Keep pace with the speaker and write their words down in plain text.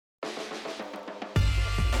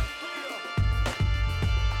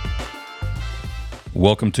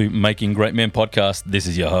Welcome to Making Great Men podcast. This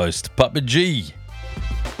is your host, Papa G.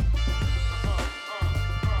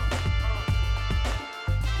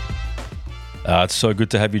 It's so good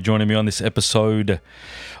to have you joining me on this episode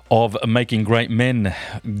of Making Great Men.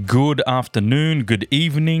 Good afternoon, good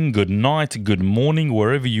evening, good night, good morning,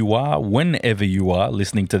 wherever you are, whenever you are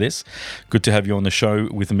listening to this. Good to have you on the show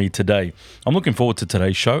with me today. I'm looking forward to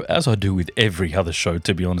today's show, as I do with every other show,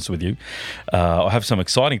 to be honest with you. I have some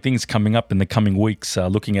exciting things coming up in the coming weeks,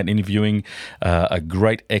 looking at interviewing a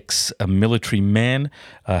great ex-military man,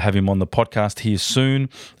 have him on the podcast here soon,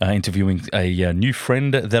 interviewing a new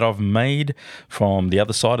friend that I've made from the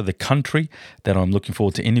other side of the country that I'm looking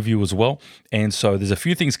forward to interview as well. And so there's a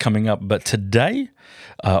few things coming up, but today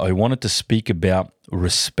I wanted to speak about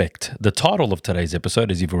respect. The title of today's episode,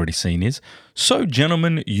 as you've already seen, is So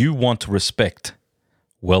Gentlemen, You Want Respect?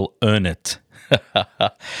 Well, earn it.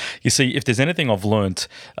 You see, if there's anything I've learned,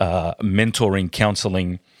 mentoring,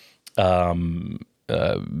 counseling,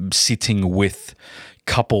 sitting with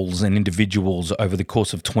couples and individuals over the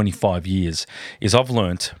course of 25 years, is I've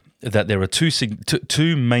learned that there are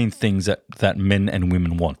two main things that men and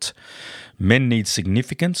women want. Men need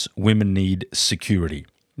significance, women need security.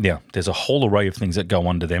 Now, there's a whole array of things that go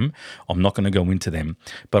under them. I'm not going to go into them,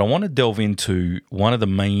 but I want to delve into one of the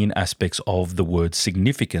main aspects of the word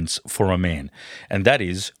significance for a man, and that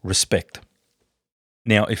is respect.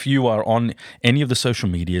 Now, if you are on any of the social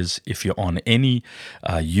medias, if you're on any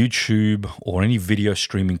YouTube or any video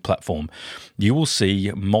streaming platform, you will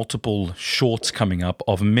see multiple shorts coming up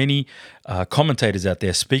of many commentators out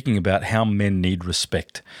there speaking about how men need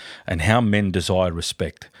respect and how men desire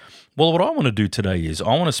respect. Well, what I want to do today is I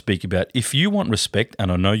want to speak about if you want respect,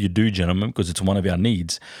 and I know you do, gentlemen, because it's one of our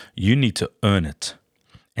needs, you need to earn it.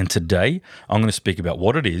 And today, I'm going to speak about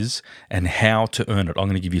what it is and how to earn it. I'm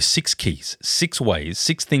going to give you 6 keys, 6 ways,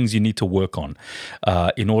 6 things you need to work on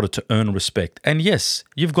in order to earn respect. And yes,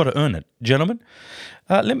 you've got to earn it. Gentlemen,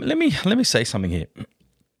 let me say something here.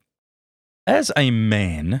 As a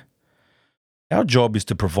man, our job is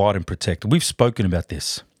to provide and protect. We've spoken about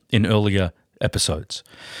this in earlier episodes.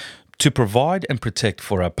 To provide and protect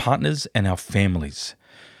for our partners and our families.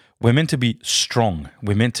 We're meant to be strong.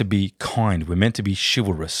 We're meant to be kind. We're meant to be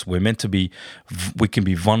chivalrous. We can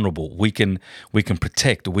be vulnerable. We can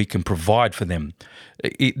protect. We can provide for them.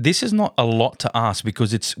 This is not a lot to ask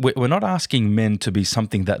because we're not asking men to be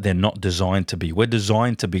something that they're not designed to be. We're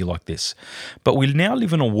designed to be like this. But we now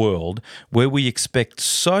live in a world where we expect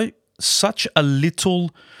such a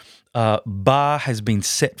little bar has been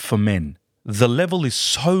set for men. The level is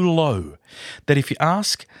so low that if you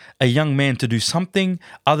ask a young man to do something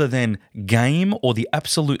other than game or the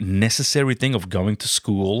absolute necessary thing of going to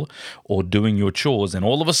school or doing your chores, and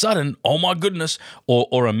all of a sudden, oh my goodness,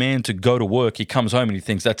 or a man to go to work, he comes home and he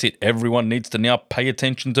thinks, that's it, everyone needs to now pay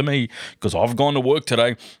attention to me because I've gone to work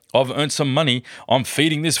today, I've earned some money, I'm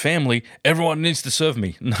feeding this family, everyone needs to serve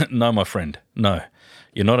me. No, my friend, no.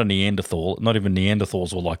 You're not a Neanderthal. Not even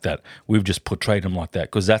Neanderthals were like that. We've just portrayed them like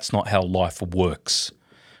that because that's not how life works.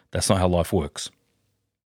 That's not how life works.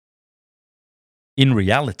 In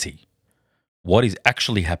reality, what is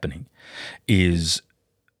actually happening is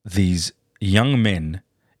these young men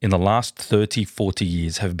in the last 30, 40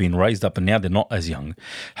 years have been raised up, and now they're not as young,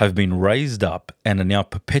 have been raised up and are now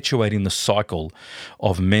perpetuating the cycle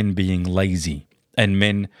of men being lazy and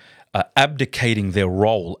men abdicating their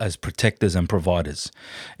role as protectors and providers.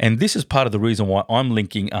 And this is part of the reason why I'm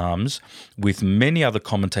linking arms with many other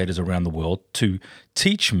commentators around the world to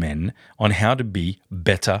teach men on how to be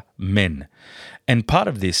better men. And part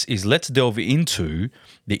of this is let's delve into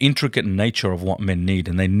the intricate nature of what men need,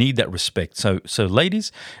 and they need that respect. So ladies,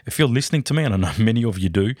 if you're listening to me, and I know many of you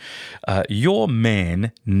do, your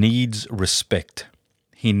man needs respect.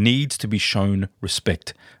 He needs to be shown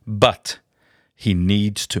respect, but he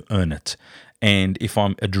needs to earn it. And if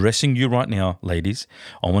I'm addressing you right now, ladies,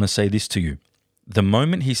 I want to say this to you. The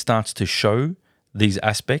moment he starts to show these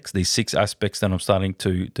aspects, these 6 aspects that I'm starting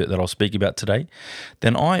that I'll speak about today,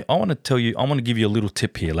 then I want to tell you, I want to give you a little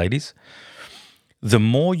tip here, ladies. The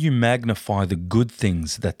more you magnify the good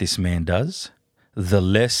things that this man does, the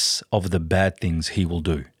less of the bad things he will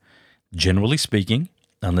do. Generally speaking,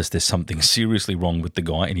 unless there's something seriously wrong with the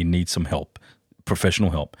guy and he needs some help, professional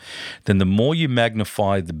help, then the more you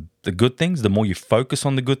magnify the good things, the more you focus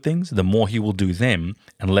on the good things, the more he will do them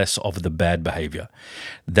and less of the bad behavior.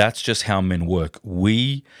 That's just how men work.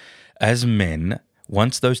 We, as men,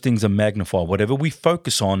 once those things are magnified, whatever we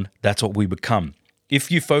focus on, that's what we become. If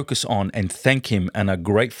you focus on and thank him and are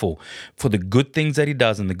grateful for the good things that he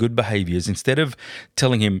does and the good behaviors, instead of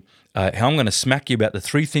telling him, how I'm going to smack you about the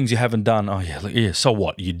 3 things you haven't done. Oh, yeah, so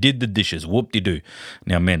what? You did the dishes. Whoop-de-doo.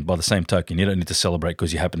 Now, men, by the same token, you don't need to celebrate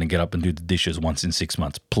because you happen to get up and do the dishes once in 6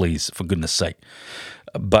 months. Please, for goodness sake.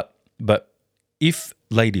 But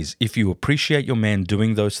ladies, if you appreciate your man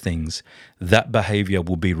doing those things, that behavior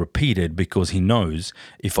will be repeated because he knows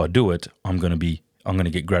if I do it, I'm going to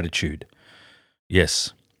get gratitude.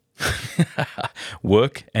 Yes.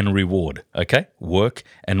 Work and reward, okay? Work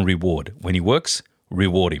and reward. When he works,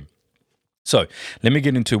 reward him. So let me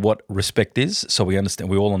get into what respect is so we understand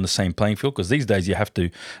we're all on the same playing field, because these days you have to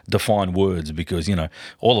define words because,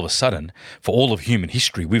 all of a sudden, for all of human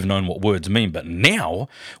history, we've known what words mean. But now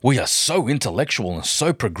we are so intellectual and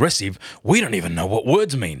so progressive, we don't even know what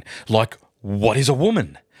words mean. Like, what is a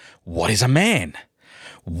woman? What is a man?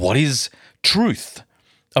 What is truth?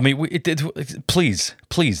 I mean, please,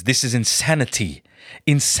 this is insanity.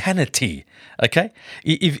 Insanity, okay?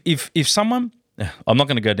 If someone, I'm not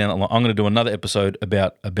going to go down that line. I'm going to do another episode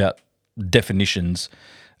about definitions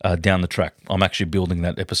down the track. I'm actually building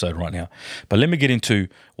that episode right now. But let me get into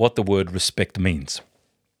what the word respect means.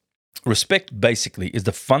 Respect basically is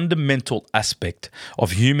the fundamental aspect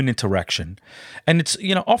of human interaction, and it's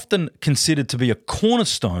often considered to be a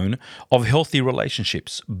cornerstone of healthy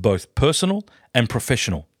relationships, both personal and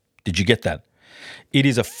professional. Did you get that? It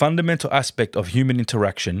is a fundamental aspect of human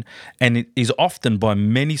interaction, and it is often by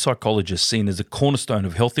many psychologists seen as a cornerstone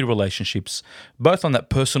of healthy relationships, both on that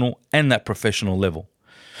personal and that professional level.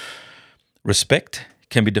 Respect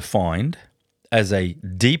can be defined as a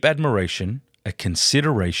deep admiration, a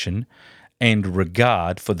consideration, and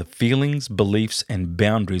regard for the feelings, beliefs, and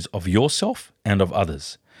boundaries of yourself and of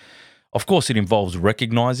others. Of course, it involves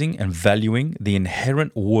recognizing and valuing the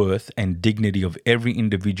inherent worth and dignity of every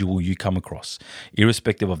individual you come across,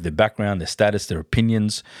 irrespective of their background, their status, their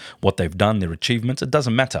opinions, what they've done, their achievements. It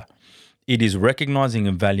doesn't matter. It is recognizing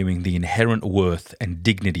and valuing the inherent worth and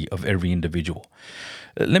dignity of every individual.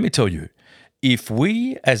 Let me tell you, if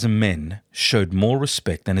we as men showed more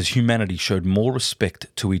respect and as humanity showed more respect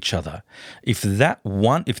to each other, if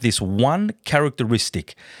this one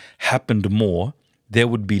characteristic happened more, there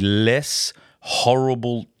would be less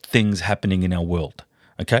horrible things happening in our world.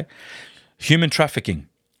 Okay? Human trafficking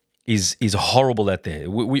is horrible out there.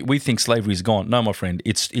 We think slavery is gone. No, my friend,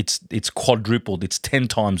 it's quadrupled. It's 10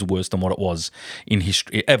 times worse than what it was in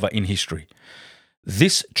history.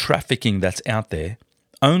 This trafficking that's out there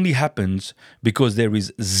only happens because there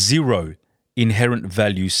is zero inherent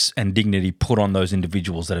values and dignity put on those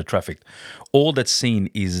individuals that are trafficked. All that's seen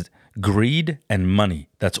is greed and money.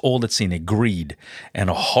 That's all that's seen, a greed and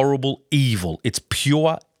a horrible evil. It's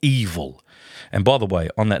pure evil. And by the way,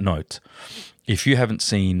 on that note, if you haven't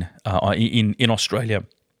seen in Australia,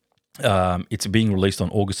 it's being released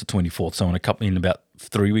on August the 24th, so in about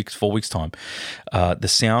 4 weeks time, The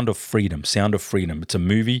Sound of Freedom. It's a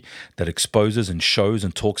movie that exposes and shows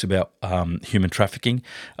and talks about human trafficking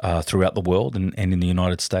throughout the world and in the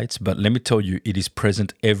United States. But let me tell you, it is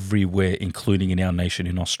present everywhere, including in our nation,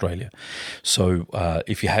 in Australia. So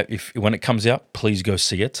when it comes out, please go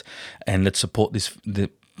see it, and let's support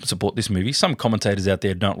this movie. Some commentators out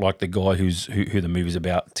there don't like the guy who the movie's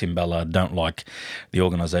about, Tim Ballard, don't like the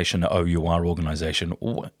organisation, the OUR organisation,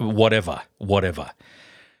 whatever.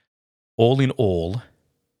 All in all,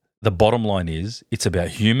 the bottom line is it's about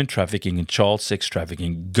human trafficking and child sex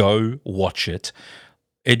trafficking. Go watch it.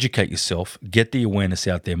 Educate yourself. Get the awareness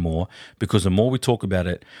out there more, because the more we talk about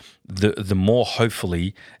it, the more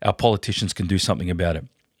hopefully our politicians can do something about it.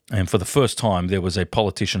 And for the first time, there was a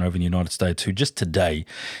politician over in the United States who just today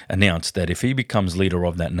announced that if he becomes leader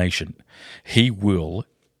of that nation, he will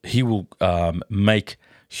make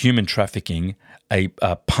human trafficking a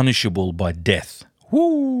punishable by death.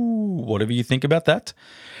 Woo! Whatever you think about that,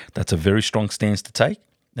 that's a very strong stance to take.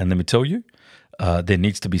 And let me tell you, there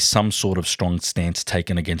needs to be some sort of strong stance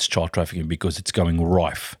taken against child trafficking, because it's going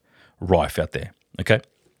rife out there. Okay?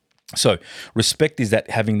 So respect is that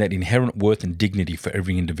having that inherent worth and dignity for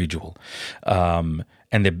every individual, and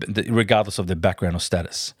regardless of their background or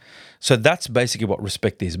status. So that's basically what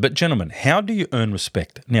respect is. But gentlemen, how do you earn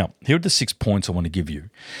respect? Now, here are the 6 points I want to give you.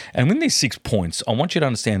 And in these 6 points, I want you to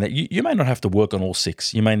understand that you may not have to work on all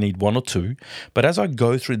 6. You may need 1 or 2. But as I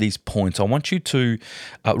go through these points, I want you to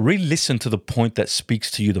re-listen to the point that speaks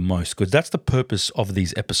to you the most, because that's the purpose of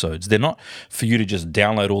these episodes. They're not for you to just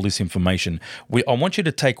download all this information. I want you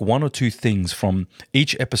to take 1 or 2 things from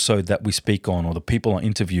each episode that we speak on, or the people I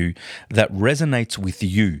interview, that resonates with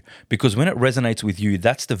you. Because when it resonates with you,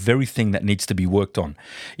 that's the very thing that needs to be worked on.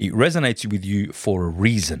 It resonates with you for a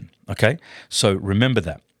reason, Okay? So remember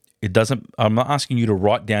that. I'm not asking you to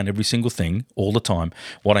write down every single thing all the time.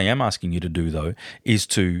 What I am asking you to do, though, is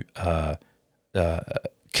to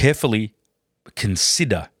carefully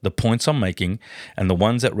consider the points I'm making and the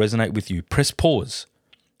ones that resonate with you. Press pause.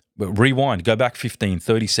 But rewind, go back 15,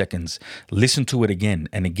 30 seconds, listen to it again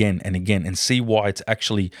and again and again and see why it's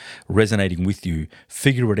actually resonating with you.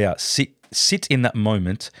 Figure it out. Sit in that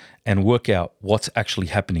moment and work out what's actually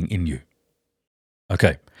happening in you.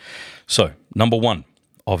 Okay, so number one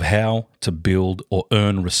of how to build or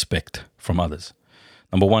earn respect from others.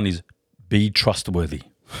 Number one is be trustworthy.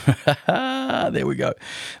 There we go.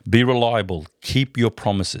 Be reliable. Keep your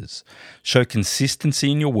promises. Show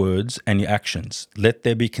consistency in your words and your actions. Let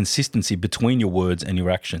there be consistency between your words and your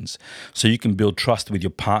actions so you can build trust with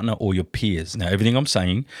your partner or your peers. Now, everything I'm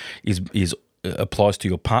saying is applies to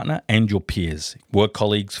your partner and your peers, work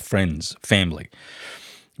colleagues, friends, family.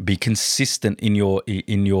 Be consistent in your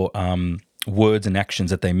words and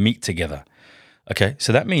actions that they meet together. Okay,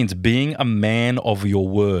 so that means being a man of your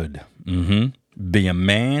word. Be a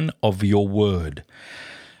man of your word.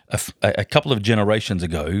 A couple of generations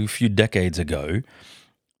ago, a few decades ago,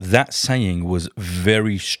 that saying was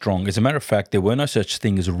very strong. As a matter of fact, there were no such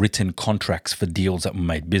thing as written contracts for deals that were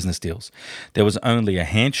made, business deals. There was only a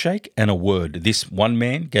handshake and a word. This one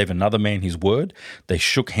man gave another man his word. They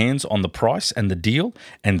shook hands on the price and the deal,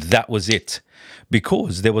 and that was it.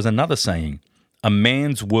 Because there was another saying, a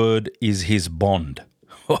man's word is his bond.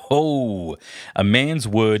 Oh, a man's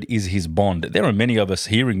word is his bond. There are many of us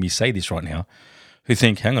hearing me say this right now who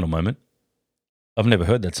think, hang on a moment, I've never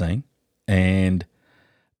heard that saying. And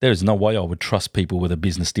there is no way I would trust people with a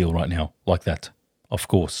business deal right now like that. Of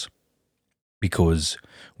course, because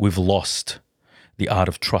we've lost the art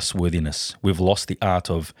of trustworthiness. We've lost the art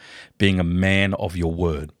of being a man of your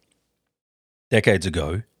word. Decades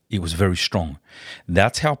ago, it was very strong.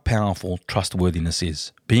 That's how powerful trustworthiness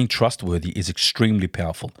is. Being trustworthy is extremely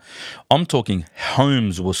powerful. I'm talking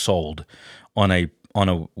homes were sold on a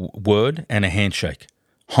word and a handshake.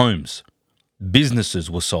 Homes.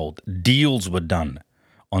 Businesses were sold. Deals were done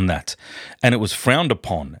on that. And it was frowned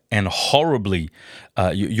upon and horribly,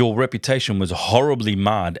 your reputation was horribly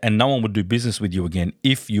marred and no one would do business with you again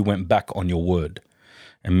if you went back on your word.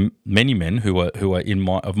 And many men who are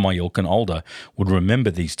of my ilk and older would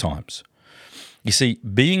remember these times. You see,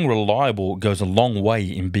 being reliable goes a long way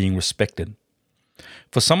in being respected.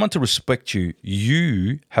 For someone to respect you,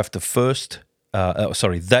 you have to first,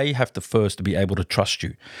 they have to first be able to trust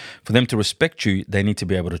you. For them to respect you, they need to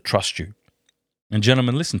be able to trust you. And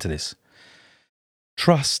gentlemen, listen to this.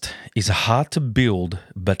 Trust is hard to build,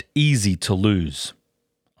 but easy to lose.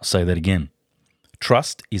 I'll say that again.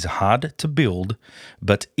 Trust is hard to build,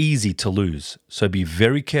 but easy to lose. So be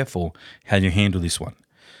very careful how you handle this one.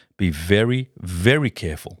 Be very, very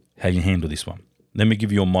careful how you handle this one. Let me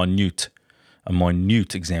give you a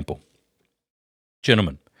minute example.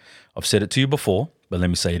 Gentlemen, I've said it to you before, but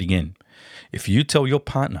let me say it again. If you tell your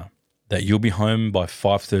partner that you'll be home by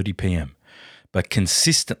 5:30 p.m., but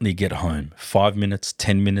consistently get home 5 minutes,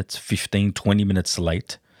 10 minutes, 15, 20 minutes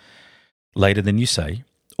later than you say,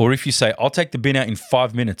 or if you say, I'll take the bin out in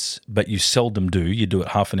 5 minutes, but you seldom do, you do it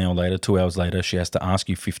half an hour later, 2 hours later, she has to ask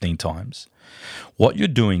you 15 times. What you're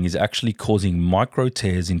doing is actually causing micro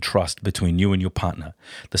tears in trust between you and your partner.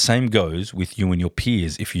 The same goes with you and your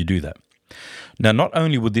peers if you do that. Now, not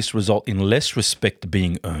only would this result in less respect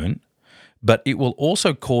being earned, but it will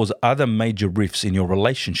also cause other major rifts in your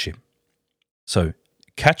relationship. So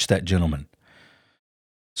catch that, gentlemen.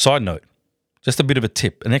 Side note, just a bit of a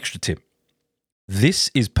tip, an extra tip. This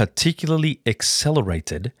is particularly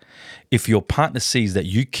accelerated if your partner sees that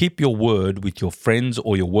you keep your word with your friends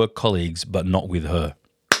or your work colleagues, but not with her.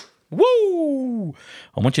 Woo!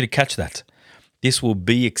 I want you to catch that. This will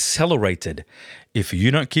be accelerated if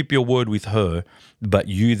you don't keep your word with her, but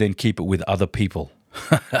you then keep it with other people.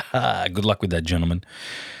 Good luck with that, gentlemen.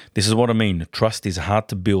 This is what I mean. Trust is hard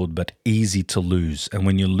to build, but easy to lose. And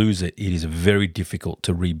when you lose it, it is very difficult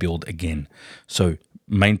to rebuild again. So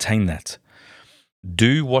maintain that.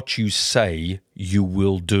 Do what you say you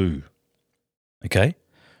will do. Okay?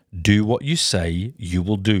 Do what you say you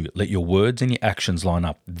will do. Let your words and your actions line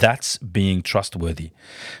up. That's being trustworthy.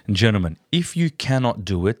 And gentlemen, if you cannot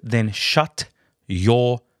do it, then shut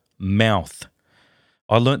your mouth.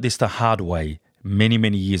 I learned this the hard way many,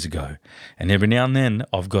 many years ago. And every now and then,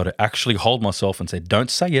 I've got to actually hold myself and say,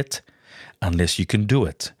 don't say it unless you can do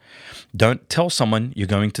it. Don't tell someone you're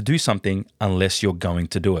going to do something unless you're going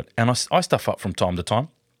to do it. And I stuff up from time to time.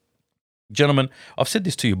 Gentlemen, I've said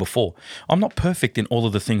this to you before. I'm not perfect in all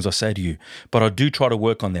of the things I say to you, but I do try to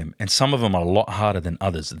work on them, and some of them are a lot harder than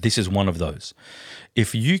others. This is one of those.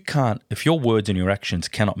 If your words and your actions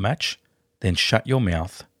cannot match, then shut your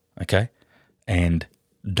mouth, okay? And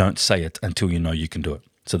don't say it until you know you can do it.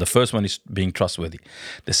 So the first one is being trustworthy.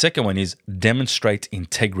 The second one is demonstrate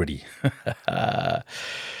integrity.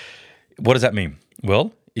 What does that mean?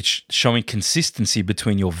 Well, it's showing consistency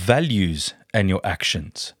between your values and your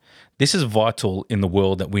actions. This is vital in the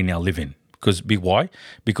world that we now live in. Why?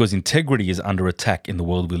 Because integrity is under attack in the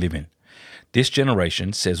world we live in. This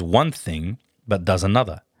generation says one thing but does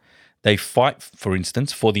another. They fight, for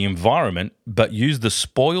instance, for the environment but use the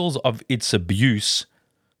spoils of its abuse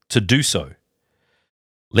to do so.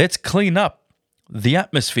 Let's clean up the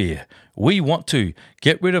atmosphere. We want to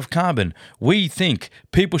get rid of carbon. We think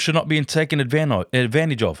people should not be taken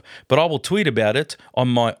advantage of. But I will tweet about it on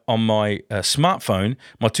my smartphone,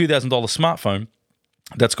 my $2,000 smartphone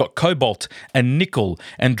that's got cobalt and nickel,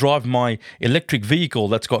 and drive my electric vehicle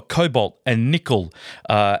that's got cobalt and nickel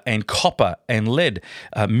and copper and lead,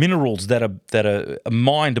 minerals that are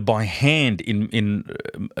mined by hand in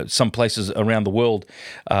some places around the world,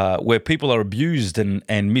 where people are abused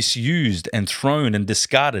and misused and thrown and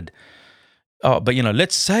discarded. But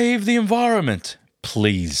let's save the environment.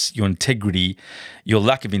 Please, your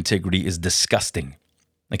lack of integrity is disgusting.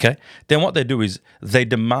 Okay? Then what they do is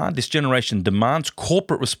this generation demands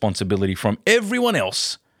corporate responsibility from everyone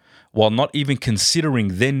else while not even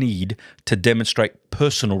considering their need to demonstrate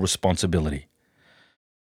personal responsibility.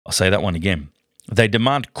 I'll say that one again. They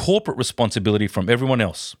demand corporate responsibility from everyone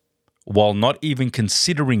else while not even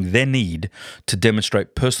considering their need to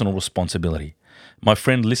demonstrate personal responsibility. My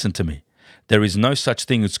friend, listen to me. There is no such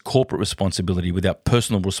thing as corporate responsibility without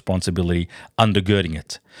personal responsibility undergirding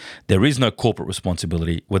it. There is no corporate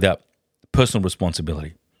responsibility without personal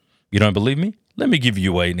responsibility. You don't believe me? Let me give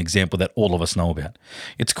you an example that all of us know about.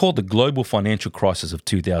 It's called the global financial crisis of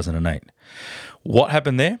 2008. What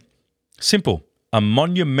happened there? Simple. A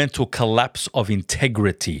monumental collapse of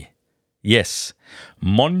integrity. Yes,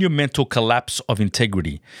 monumental collapse of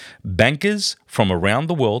integrity. Bankers from around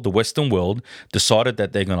the world, the Western world, decided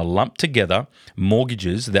that they're going to lump together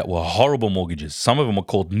mortgages that were horrible mortgages. Some of them were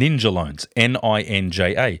called ninja loans,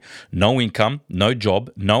 Ninja. No income, no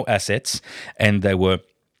job, no assets, and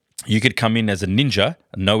you could come in as a ninja,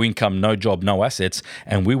 no income, no job, no assets,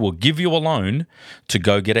 and we will give you a loan to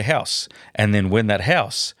go get a house. And then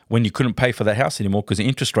when you couldn't pay for that house anymore because the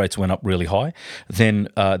interest rates went up really high, then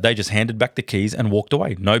they just handed back the keys and walked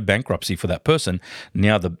away. No bankruptcy for that person.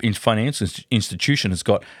 Now the financial institution has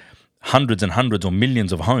got hundreds and hundreds or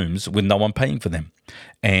millions of homes with no one paying for them.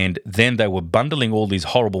 And then they were bundling all these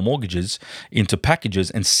horrible mortgages into packages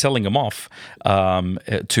and selling them off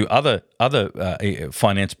to other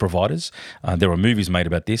finance providers. There are movies made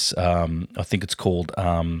about this. I think it's called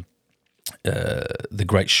The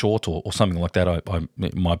Great Short or something like that.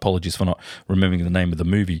 My apologies for not remembering the name of the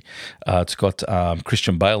movie. It's got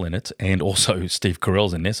Christian Bale in it and also Steve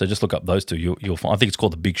Carell's in there. So just look up those two. You'll find. I think it's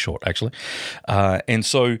called The Big Short, actually.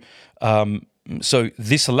 So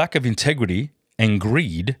this lack of integrity and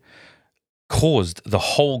greed caused the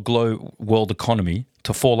whole world economy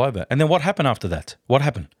to fall over. And then what happened after that? What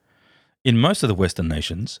happened? In most of the Western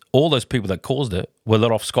nations, all those people that caused it were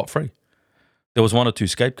let off scot-free. There was one or two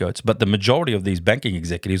scapegoats, but the majority of these banking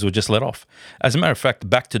executives were just let off. As a matter of fact,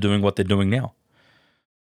 back to doing what they're doing now.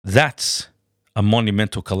 That's a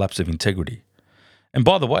monumental collapse of integrity. And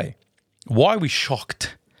by the way, why are we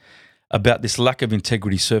shocked about this lack of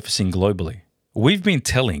integrity surfacing globally? We've been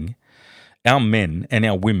telling our men and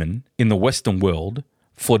our women in the Western world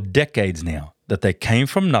for decades now that they came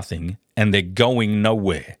from nothing and they're going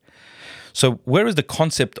nowhere. So where is the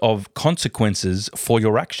concept of consequences for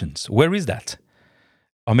your actions? Where is that?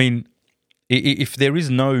 I mean, if there is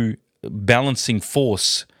no balancing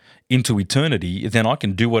force into eternity, then I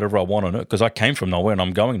can do whatever I want on it because I came from nowhere and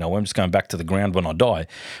I'm going nowhere. I'm just going back to the ground when I die.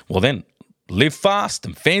 Well, then live fast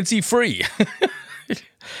and fancy free.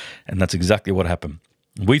 And that's exactly what happened.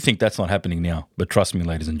 We think that's not happening now, but trust me,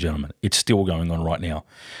 ladies and gentlemen, it's still going on right now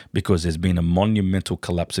because there's been a monumental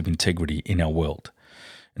collapse of integrity in our world.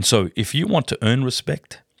 And so if you want to earn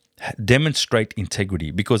respect, demonstrate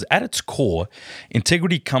integrity because at its core,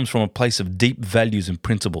 integrity comes from a place of deep values and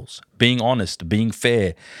principles, being honest, being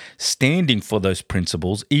fair, standing for those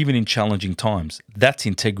principles, even in challenging times. That's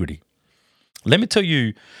integrity. Let me tell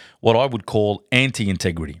you what I would call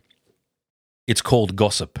anti-integrity. It's called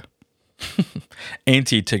gossip.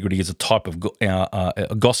 Anti-integrity is a type of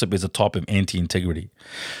gossip is a type of anti-integrity.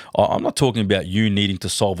 I'm not talking about you needing to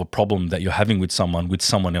solve a problem that you're having with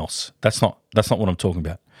someone else. That's not what I'm talking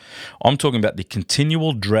about. I'm talking about the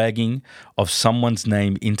continual dragging of someone's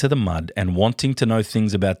name into the mud and wanting to know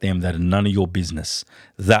things about them that are none of your business.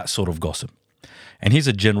 That sort of gossip. And here's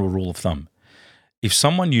a general rule of thumb. If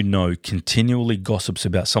someone you know continually gossips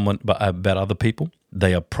about about other people,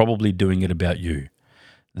 they are probably doing it about you.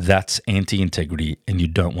 That's anti-integrity, and you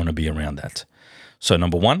don't want to be around that. So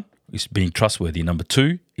number 1 is being trustworthy. Number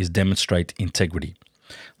 2 is demonstrate integrity.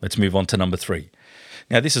 Let's move on to number 3.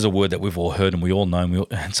 Now, this is a word that we've all heard and we all know,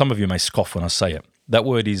 and some of you may scoff when I say it. That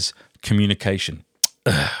word is communication.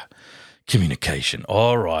 Communication.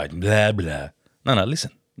 All right, blah, blah. No,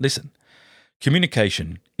 listen.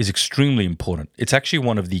 Communication is extremely important. It's actually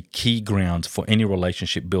one of the key grounds for any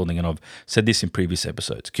relationship building, and I've said this in previous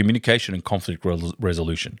episodes. Communication and conflict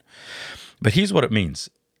resolution. But here's what it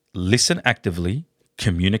means. Listen actively,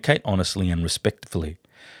 communicate honestly and respectfully.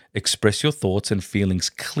 Express your thoughts and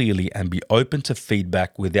feelings clearly and be open to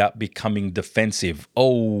feedback without becoming defensive.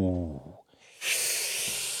 Oh,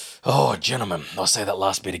 gentlemen, I'll say that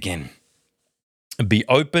last bit again. Be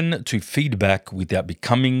open to feedback without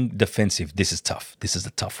becoming defensive. This is tough. This is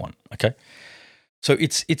a tough one, okay? So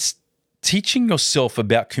it's teaching yourself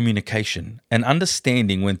about communication and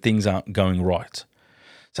understanding when things aren't going right.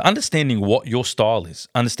 So understanding what your style is,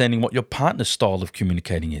 understanding what your partner's style of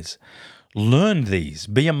communicating is. Learn these.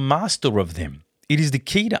 Be a master of them. It is the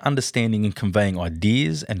key to understanding and conveying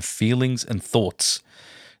ideas and feelings and thoughts.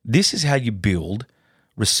 This is how you build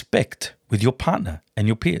respect with your partner and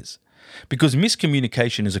your peers. Because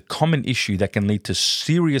miscommunication is a common issue that can lead to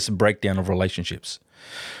serious breakdown of relationships.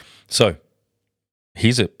 So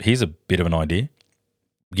here's a bit of an idea.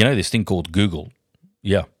 You know this thing called Google?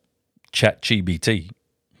 Yeah, ChatGPT.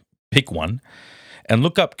 Pick one and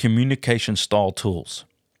look up communication style tools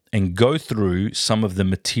and go through some of the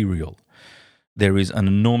material. There is an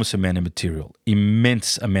enormous amount of material,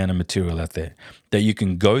 immense amount of material out there that you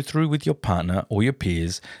can go through with your partner or your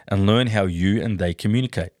peers and learn how you and they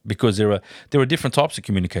communicate. Because there are different types of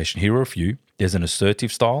communication. Here are a few. There's an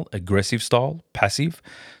assertive style, aggressive style,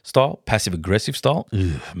 passive-aggressive style,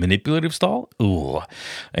 manipulative style.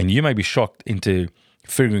 And you may be shocked into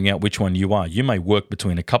figuring out which one you are. You may work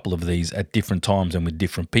between a couple of these at different times and with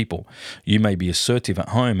different people. You may be assertive at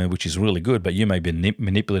home, which is really good, but you may be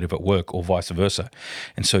manipulative at work or vice versa.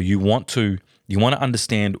 And so you want to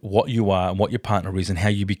understand what you are and what your partner is and how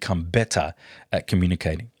you become better at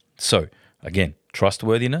communicating. So again,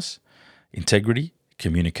 trustworthiness, integrity,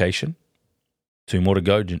 communication. 2 more to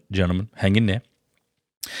go, gentlemen. Hang in there.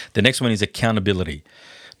 The next one is accountability.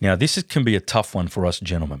 Now, this can be a tough one for us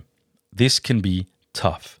gentlemen. This can be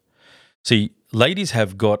tough. See, ladies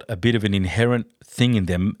have got a bit of an inherent thing in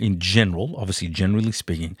them in general, obviously generally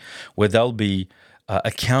speaking, where they'll be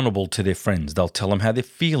accountable to their friends. They'll tell them how they're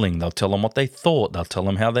feeling. They'll tell them what they thought. They'll tell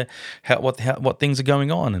them what things are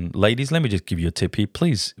going on. And ladies, let me just give you a tip here.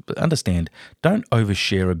 Please understand, don't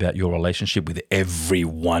overshare about your relationship with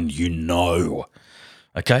everyone you know.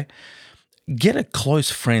 Okay? Get a close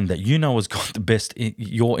friend that you know has got the best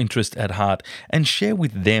your interest at heart and share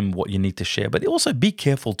with them what you need to share. But also be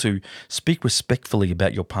careful to speak respectfully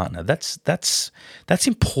about your partner. That's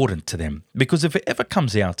important to them, because if it ever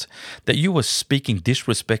comes out that you are speaking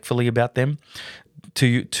disrespectfully about them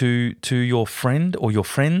to your friend or your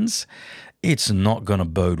friends, it's not going to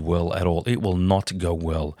bode well at all. It will not go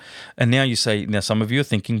well. And now some of you are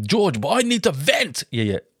thinking, George, but I need to vent.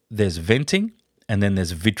 Yeah. There's venting and then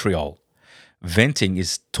there's vitriol. Venting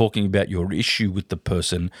is talking about your issue with the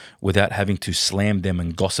person without having to slam them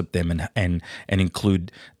and gossip them and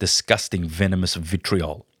include disgusting, venomous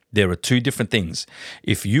vitriol. There are 2 different things.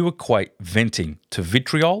 If you equate venting to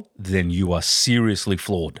vitriol, then you are seriously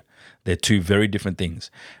flawed. They're 2 very different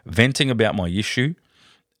things. Venting about my issue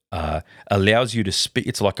allows you to speak.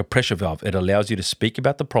 It's like a pressure valve. It allows you to speak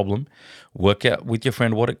about the problem, work out with your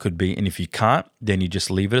friend what it could be, and if you can't, then you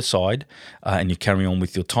just leave it aside and you carry on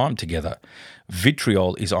with your time together.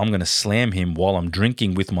 Vitriol is I'm going to slam him while I'm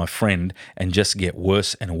drinking with my friend and just get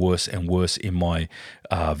worse and worse and worse in my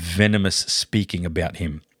venomous speaking about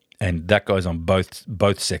him. And that goes on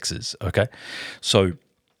both sexes, okay? So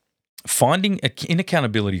in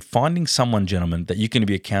accountability, finding someone, gentlemen, that you can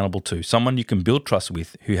be accountable to, someone you can build trust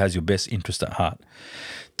with who has your best interest at heart.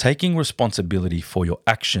 Taking responsibility for your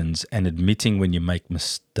actions and admitting when you make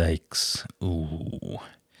mistakes. Ooh.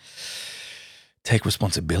 Take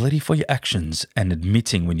responsibility for your actions and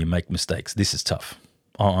admitting when you make mistakes. This is tough.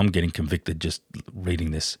 I'm getting convicted just reading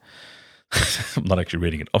this. I'm not actually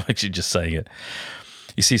reading it. I'm actually just saying it.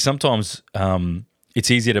 You see, sometimes it's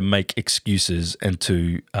easier to make excuses and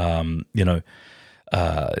to,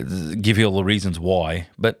 give you all the reasons why.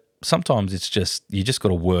 But sometimes it's just, you just got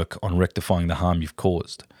to work on rectifying the harm you've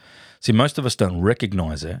caused. See, most of us don't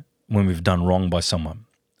recognize it when we've done wrong by someone.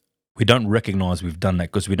 We don't recognize we've done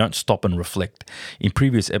that because we don't stop and reflect. In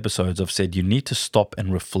previous episodes, I've said you need to stop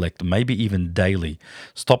and reflect, maybe even daily.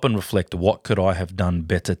 Stop and reflect, what could I have done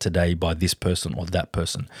better today by this person or that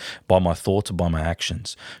person, by my thoughts or by my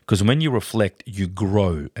actions? Because when you reflect, you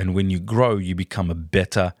grow. And when you grow, you become a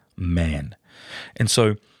better man. And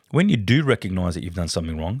so when you do recognize that you've done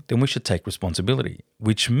something wrong, then we should take responsibility,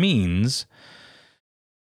 which means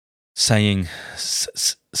saying,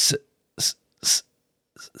 say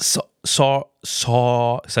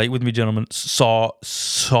it with me, gentlemen. Sorry.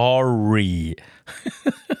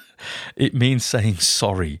 It means saying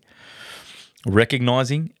sorry.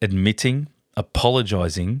 Recognizing, admitting,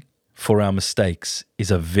 apologizing for our mistakes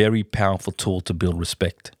is a very powerful tool to build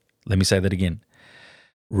respect. Let me say that again.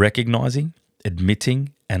 Recognizing,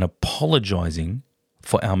 admitting, and apologizing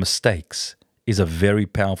for our mistakes is a very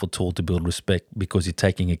powerful tool to build respect because you're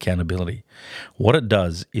taking accountability. What it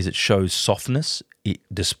does is it shows softness, it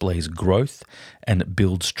displays growth, and it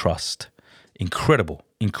builds trust. Incredible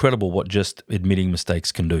what just admitting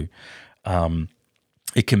mistakes can do.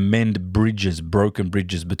 It can mend broken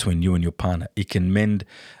bridges between you and your partner. It can mend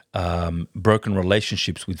broken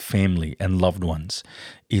relationships with family and loved ones.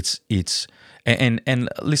 And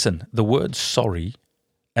listen, the word sorry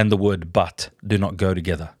and the word but do not go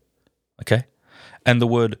together. Okay? And the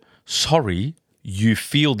word sorry, you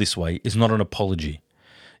feel this way, is not an apology.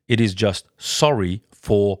 It is just sorry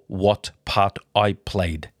for what part I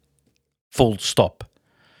played. Full stop.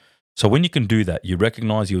 So when you can do that, you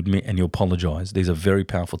recognize, you admit, and you apologize. These are very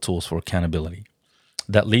powerful tools for accountability.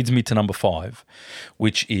 That leads me to number 5,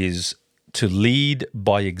 which is to lead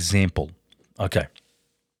by example. Okay.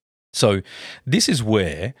 So this is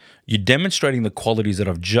where you're demonstrating the qualities that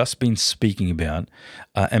I've just been speaking about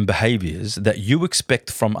and behaviors that you expect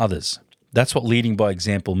from others. That's what leading by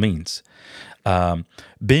example means.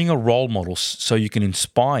 Being a role model so you can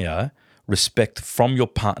inspire respect from your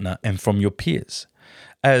partner and from your peers.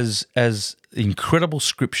 As incredible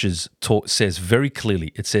scriptures says very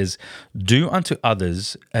clearly, it says, do unto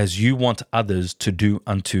others as you want others to do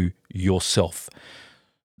unto yourself.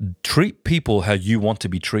 Treat people how you want to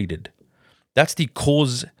be treated. That's the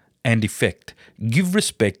cause and effect. Give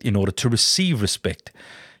respect in order to receive respect.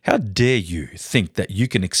 How dare you think that you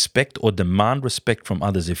can expect or demand respect from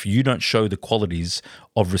others if you don't show the qualities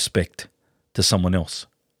of respect to someone else?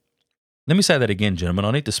 Let me say that again, gentlemen.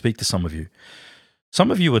 I need to speak to some of you. Some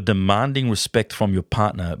of you are demanding respect from your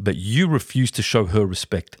partner, but you refuse to show her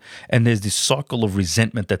respect. And there's this cycle of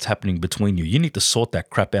resentment that's happening between you. You need to sort that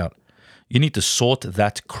crap out. You need to sort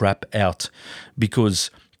that crap out because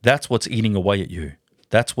that's what's eating away at you.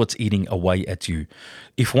 That's what's eating away at you.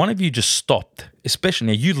 If one of you just stopped, especially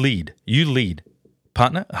now, you lead,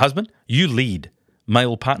 partner, husband, you lead,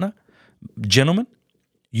 male partner, gentlemen,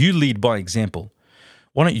 you lead by example.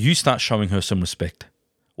 Why don't you start showing her some respect?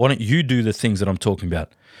 Why don't you do the things that I'm talking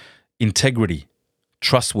about? Integrity,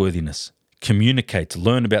 trustworthiness, communicate,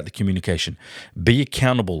 learn about the communication, be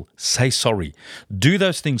accountable, say sorry. Do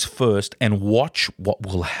those things first and watch what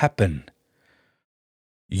will happen.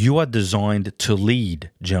 You are designed to lead,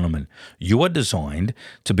 gentlemen. You are designed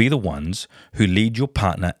to be the ones who lead your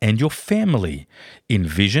partner and your family in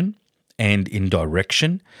vision and in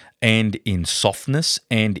direction and in softness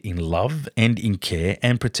and in love and in care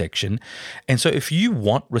and protection. And so if you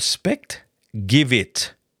want respect, give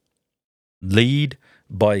it. Lead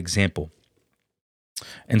by example.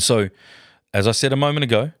 And so, as I said a moment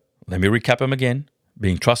ago, let me recap them again.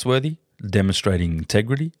 Being trustworthy, demonstrating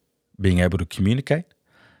integrity, being able to communicate,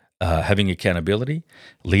 having accountability,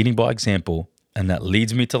 leading by example, and that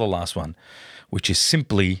leads me to the last one, which is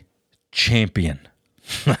simply champion.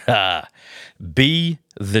 Be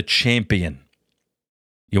the champion.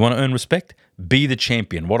 You want to earn respect? Be the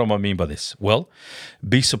champion. What do I mean by this? Well,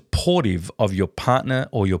 be supportive of your partner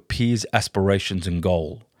or your peers' aspirations and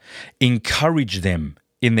goal. Encourage them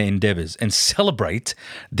in their endeavors and celebrate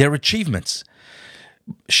their achievements.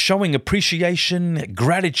 Showing appreciation,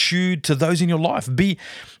 gratitude to those in your life. Be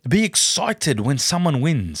excited when someone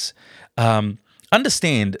wins.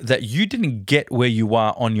 Understand that you didn't get where you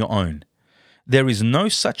are on your own. There is no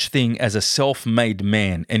such thing as a self-made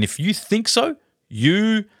man. And if you think so,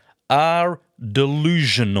 you are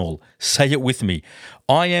delusional. Say it with me.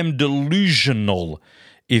 I am delusional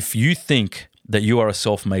if you think that you are a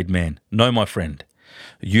self-made man. No, my friend.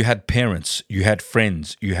 You had parents, you had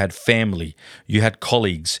friends, you had family, you had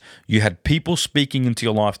colleagues, you had people speaking into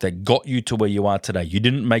your life that got you to where you are today. You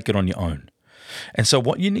didn't make it on your own. And so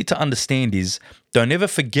what you need to understand is don't ever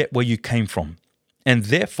forget where you came from. And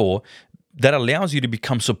therefore, that allows you to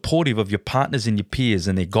become supportive of your partners and your peers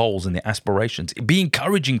and their goals and their aspirations. Be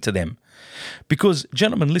encouraging to them. Because,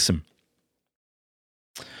 gentlemen, listen,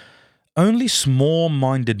 only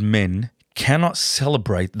small-minded men cannot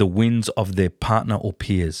celebrate the wins of their partner or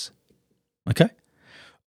peers. Okay?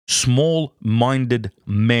 Small-minded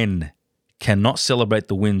men cannot celebrate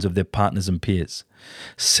the wins of their partners and peers.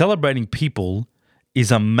 Celebrating people is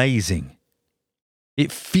amazing.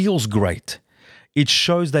 It feels great. It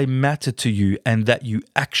shows they matter to you and that you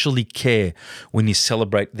actually care when you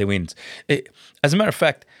celebrate their wins. As a matter of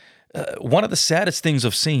fact, one of the saddest things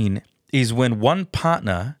I've seen is when one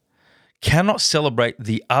partner cannot celebrate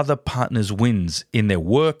the other partner's wins in their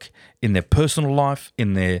work, in their personal life,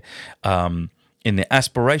 in their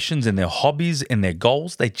aspirations, in their hobbies, in their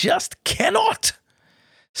goals. They just cannot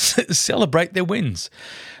celebrate their wins.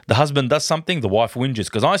 The husband does something, the wife whinges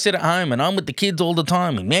because I sit at home and I'm with the kids all the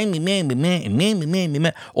time and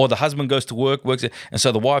me. Or the husband goes to work, works, and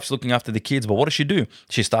so the wife's looking after the kids. But what does she do?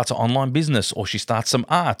 She starts an online business, or she starts some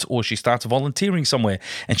art, or she starts volunteering somewhere,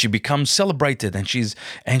 and she becomes celebrated, and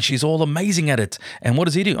she's all amazing at it. And what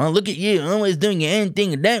does he do? Oh, look at you, always doing your own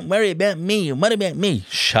thing, and don't worry about me. What about me?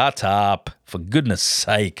 Shut up, for goodness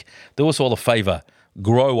sake. Do us all a favor.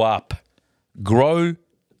 Grow up. Grow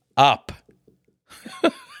up.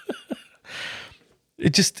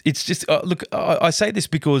 It's just look, I say this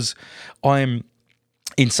because I'm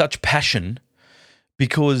in such passion,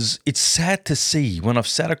 because it's sad to see when I've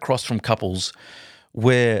sat across from couples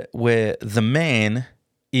where the man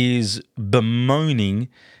is bemoaning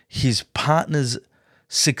his partner's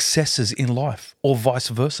successes in life or vice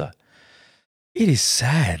versa. It is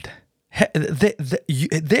sad.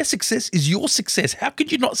 Their success is your success. How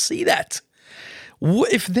could you not see that?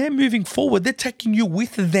 If they're moving forward, they're taking you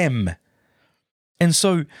with them. And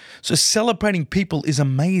so celebrating people is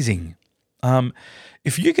amazing.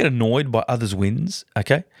 If you get annoyed by others' wins,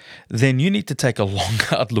 okay, then you need to take a long,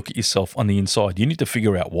 hard look at yourself on the inside. You need to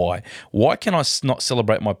figure out why. Why can I not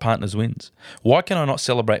celebrate my partner's wins? Why can I not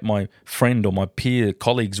celebrate my friend or my peer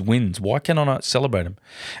colleague's wins? Why can I not celebrate them?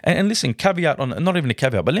 And listen, caveat on, not even a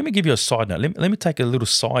caveat, but let me give you a side note. Let me take a little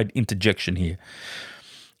side interjection here.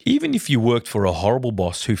 Even if you worked for a horrible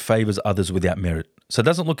boss who favors others without merit, so it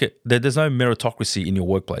doesn't look at, there's no meritocracy in your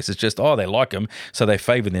workplace. It's just, they like them, so they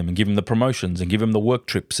favor them and give them the promotions and give them the work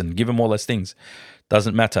trips and give them all those things.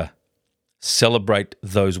 Doesn't matter. Celebrate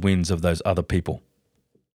those wins of those other people.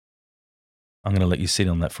 I'm going to let you sit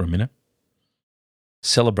on that for a minute.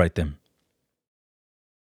 Celebrate them.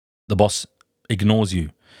 The boss ignores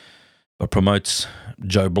you, but promotes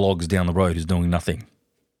Joe Bloggs down the road who's doing nothing.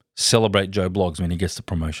 Celebrate Joe Bloggs when he gets the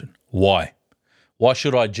promotion. Why? Why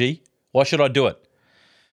should I, G? Why should I do it?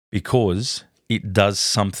 Because it does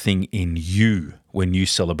something in you when you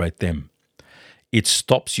celebrate them. It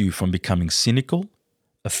stops you from becoming cynical,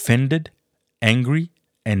 offended, angry,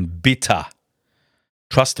 and bitter.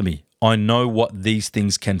 Trust me, I know what these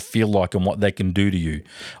things can feel like and what they can do to you.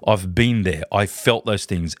 I've been there. I felt those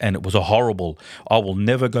things, and it was horrible. I will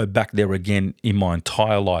never go back there again in my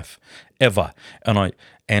entire life, ever. I'm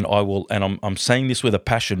saying this with a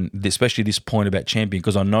passion, especially this point about champion,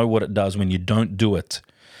 because I know what it does when you don't do it.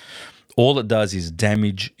 All it does is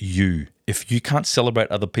damage you. If you can't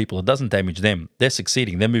celebrate other people, it doesn't damage them. They're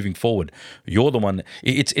succeeding. They're moving forward. You're the one.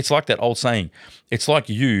 It's like that old saying. It's like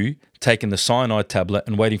you taking the cyanide tablet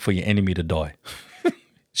and waiting for your enemy to die.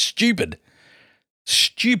 Stupid.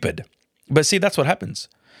 But see, that's what happens.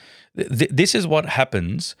 This is what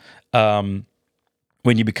happens when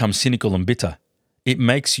you become cynical and bitter. It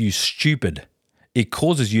makes you stupid. It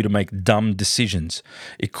causes you to make dumb decisions.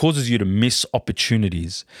 It causes you to miss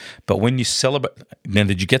opportunities. But when you celebrate, now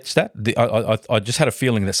did you get that? I just had a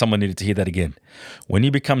feeling that someone needed to hear that again. When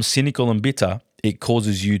you become cynical and bitter, it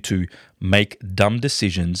causes you to make dumb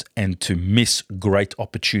decisions and to miss great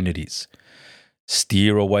opportunities.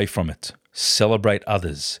 Steer away from it. Celebrate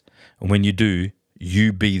others. And when you do,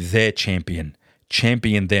 you be their champion.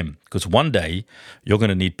 Champion them. Because one day, you're going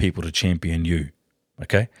to need people to champion you.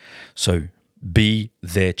 Okay? So be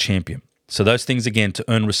their champion. So those things, again, to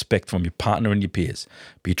earn respect from your partner and your peers.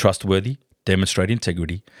 Be trustworthy, demonstrate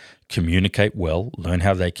integrity, communicate well, learn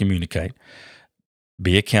how they communicate,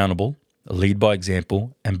 be accountable, lead by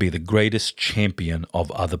example, and be the greatest champion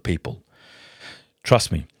of other people.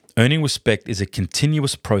 Trust me, earning respect is a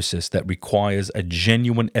continuous process that requires a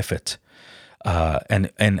genuine effort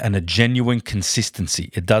and a genuine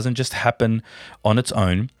consistency. It doesn't just happen on its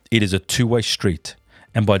own. It is a two-way street.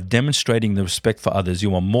 And by demonstrating the respect for others,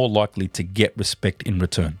 you are more likely to get respect in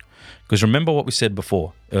return. Because remember what we said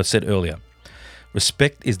before, said earlier.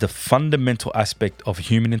 Respect is the fundamental aspect of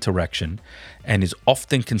human interaction and is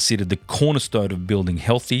often considered the cornerstone of building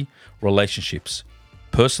healthy relationships,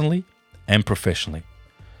 personally and professionally.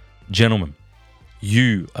 Gentlemen,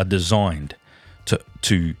 you are designed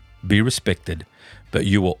to be respected, but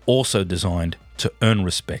you are also designed to earn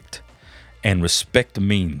respect. And respect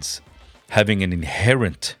means having an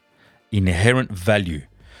inherent value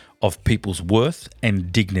of people's worth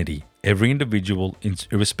and dignity. Every individual,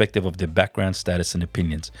 irrespective of their background, status, and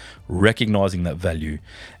opinions, recognizing that value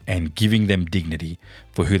and giving them dignity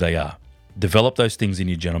for who they are. Develop those things in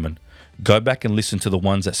you, gentlemen. Go back and listen to the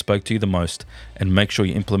ones that spoke to you the most and make sure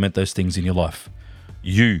you implement those things in your life.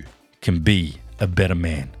 You can be a better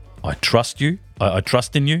man. I trust you. I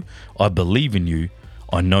trust in you. I believe in you.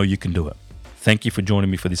 I know you can do it. Thank you for joining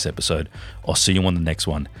me for this episode. I'll see you on the next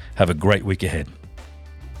one. Have a great week ahead.